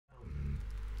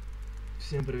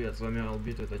Всем привет, с вами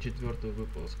AlBeat, это 4-й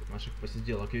выпуск наших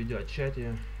посиделок в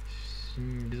видеочате.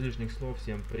 Без лишних слов,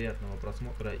 всем приятного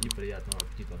просмотра и приятного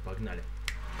аппетита, погнали!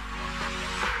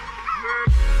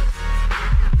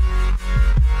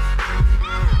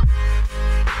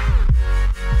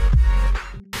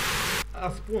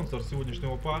 А спонсор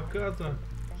сегодняшнего показа,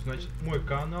 значит, мой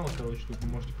канал, короче, тут вы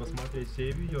можете посмотреть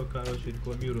все видео, короче,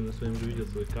 рекламирую на своем видео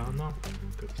свой канал,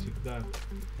 как всегда.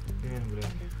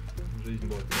 Жизнь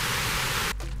будет.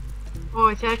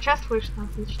 О, тебя час слышно,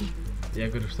 отлично. Я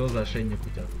говорю, что за ошейник у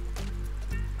тебя?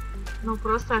 Ну,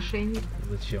 просто ошейник.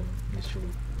 Зачем? Для чего?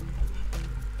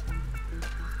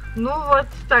 Ну, вот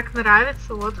так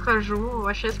нравится, вот хожу,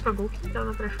 вообще с прогулки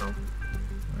недавно пришел.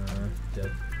 Тебя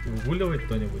выгуливает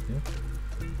кто-нибудь, нет?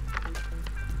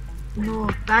 Ну,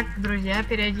 так, друзья,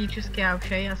 периодически, а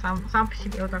вообще я сам по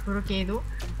себе вот так в руке иду,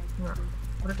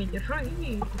 в руке держу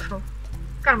и ушел.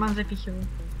 В карман запихиваю.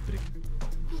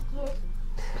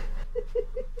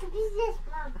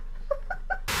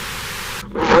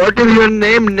 What is your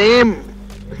name?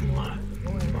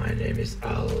 My name is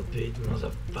AlBeat,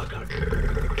 motherfucker.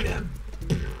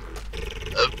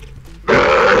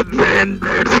 Man,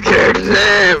 that's a good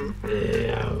name.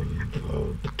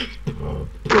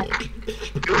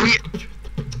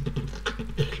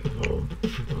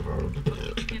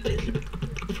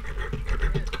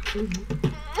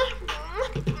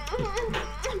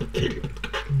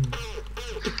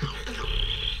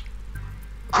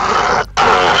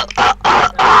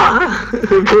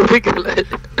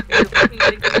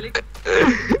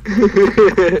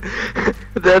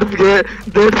 That's good.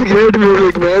 That's good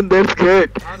music, man. That's good.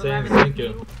 Thank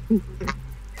you.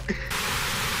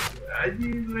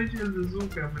 Один извращенный,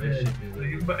 сука, блядь.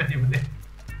 Заебали, блядь.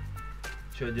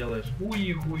 Что делаешь?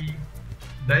 Хуи.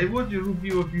 Да и вот держу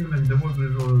пиво пивным, домой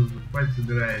пришел, спать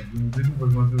собирает. Думаю, зайду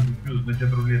посмотрю, пью на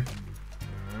ЧатРулетке.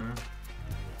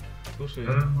 Слушай,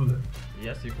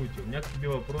 я с Якутии. У меня к тебе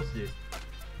вопрос есть.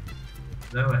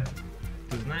 Давай.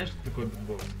 Ты знаешь, что такое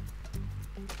битбокс?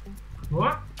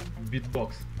 Что?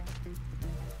 Битбокс.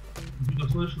 Что-то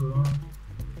слышал, но...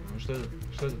 Ну, что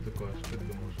это такое? Что ты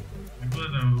можешь? Кто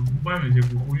там губами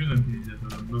всякую хуйню там пиздец.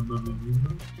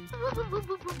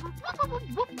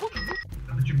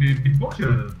 А ты что,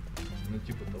 битбоксер? Ну,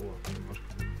 типа того, немножко.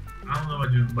 А ну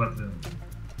давайте, братцы.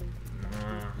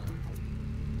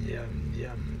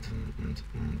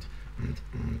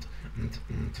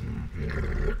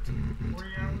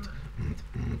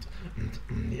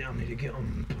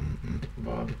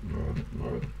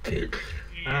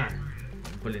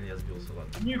 Блин, я сбился,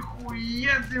 ладно.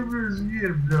 Нихуя ты, блядь,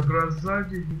 зверь, бля,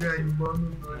 красавчик, бля,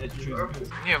 ебанутый. Я чуть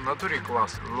сбился. Не, в натуре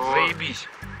класс. Заебись.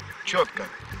 Четко.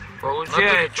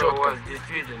 Получается у вас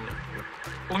действительно.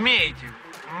 Умеете.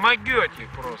 Могете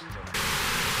просто.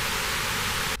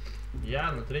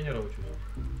 Я на тренера учусь.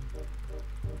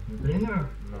 Тренера?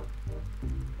 Да.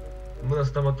 Мы на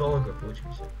стоматолога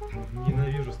учимся.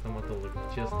 Ненавижу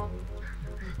стоматологов, честно.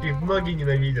 Их многие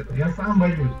ненавидят. Я сам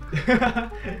боюсь.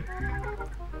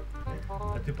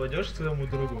 А ты пойдешь к своему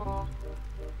другу,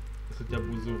 если у тебя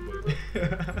будут зубы?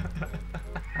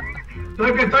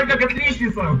 Только к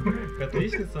отличницам. К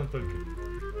отличницам только?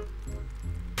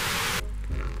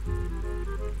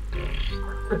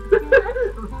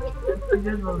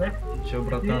 Че,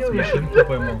 братан, смешинку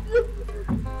поймал?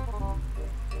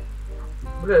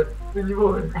 Блядь, ты не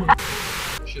вовремя.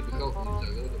 Вообще дыхалку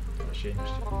нельзя, да? Вообще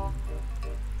ништяк.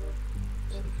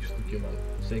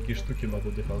 Всякие штуки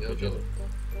могу дыхалкой делать.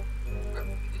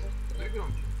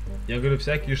 Я говорю,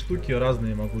 всякие штуки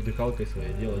разные могу дыхалкой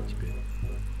своей делать теперь.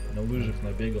 На лыжах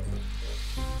набегал.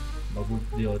 Могу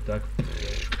делать так.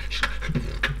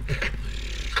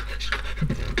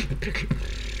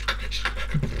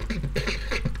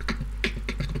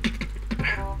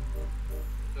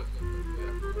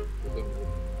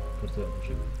 Крутой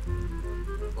мужик.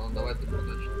 Ладно, давай ты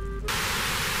продачи.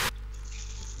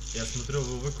 Я смотрю,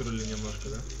 вы выкурили немножко,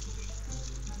 да?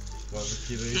 Ладно,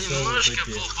 какие веселые Немножко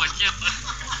такие. полпакета.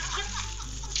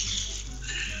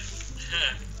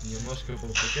 Немножко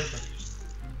полпакета.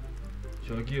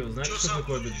 Чуваки, вы знаете, Чё что сам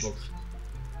такое будешь? битбокс?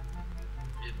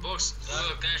 Битбокс?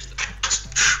 Да, конечно.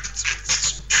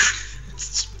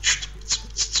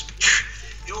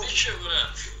 Ты чё,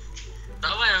 брат?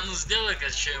 Давай, а ну сделай-ка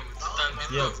чем-нибудь там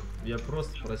битбокс. Я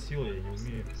просто спросил, я не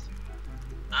умею.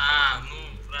 А, ну,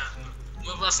 правильно.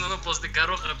 Мы в основном после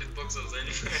гороха битбоксом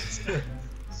занимаемся.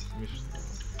 Смешно.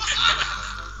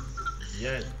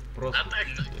 Я просто... А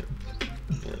так-то.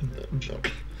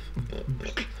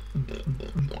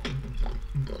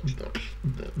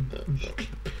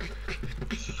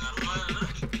 Нормально,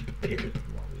 да?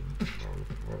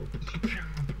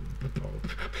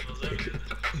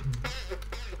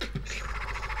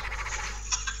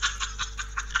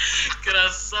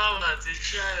 Красава,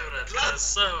 отвечаю, брат,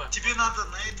 красава. Тебе надо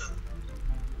на это.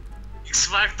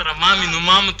 X-фактора,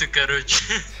 маму ты, короче.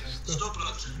 100%,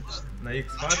 брат. На А что не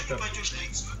X-фактор? пойдешь на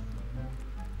X-фактор?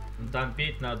 Там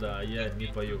петь надо, а я не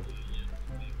пою.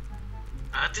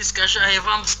 А ты скажи, а я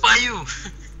вам спою.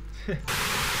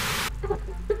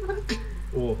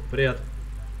 О, привет.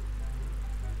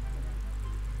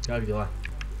 Как дела?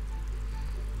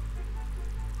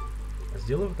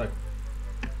 Сделай вот так.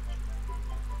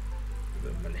 Да,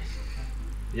 блин.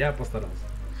 Я постарался.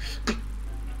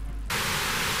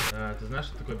 Ты знаешь,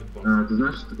 что такое БитБокс?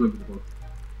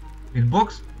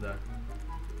 БитБокс?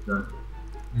 Да.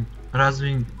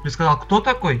 Разве ты сказал, кто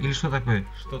такой или что такое?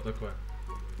 Что такое?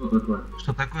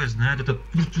 Что такое, знаю, это...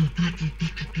 Вот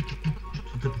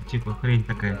это типа хрень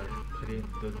такая. Да, хрень,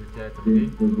 кто для тебя это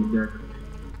хрень?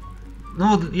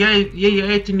 Ну вот я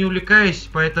этим не увлекаюсь,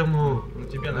 поэтому Ну,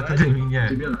 тебе это нравится? для меня.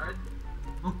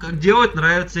 Ну как делать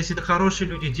нравится, если это хорошие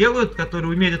люди делают,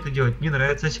 которые умеют это делать, не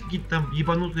нравится. Если какие-то там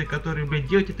ебанутые, которые, блядь,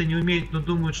 делать это не умеют, но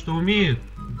думают, что умеют,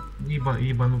 В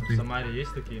ебанутые. Самаре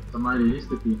есть такие?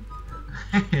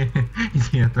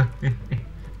 Нету.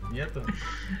 Нету?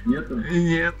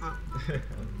 Нету.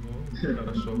 Ну,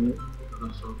 хорошо.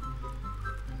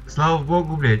 Слава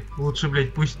богу, блядь. Лучше,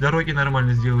 блядь, пусть дороги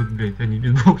нормально сделают, блядь, а не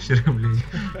битбоксеры, блядь.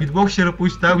 Битбоксеры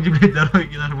пусть там, где, блядь,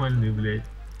 дороги нормальные, блядь.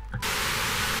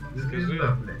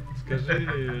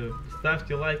 Скажи,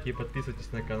 ставьте лайки и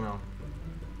подписывайтесь на канал.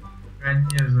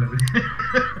 Конечно, блядь.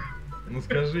 Ну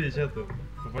скажи, что ты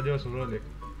попадешь в ролик.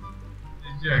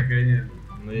 Ничего, конечно.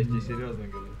 Но я тебе серьезно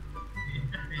говорю.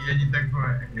 Я не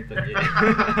такое. Это не.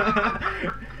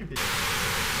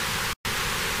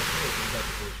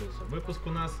 Получился выпуск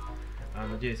у нас.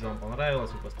 Надеюсь, вам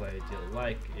понравилось. Вы поставите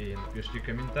лайк и напишите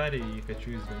комментарий. И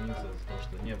хочу извиниться за то,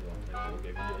 что не было такого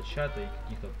видеочата и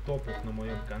каких-то топов на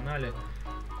моем канале.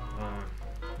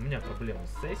 У меня проблема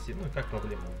с сессией. Ну как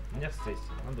проблема? У меня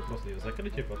сессия. Надо просто ее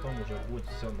закрыть, и потом уже будет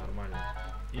все нормально.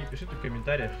 И пишите в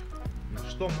комментариях,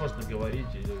 что можно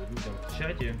говорить людям в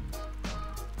чате,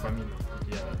 помимо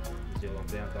где я сделал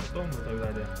вариант артом и так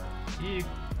далее. И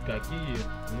какие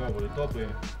новые топы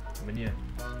мне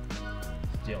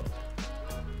сделать.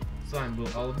 С вами был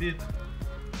AlBeat.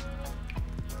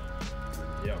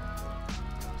 Йо.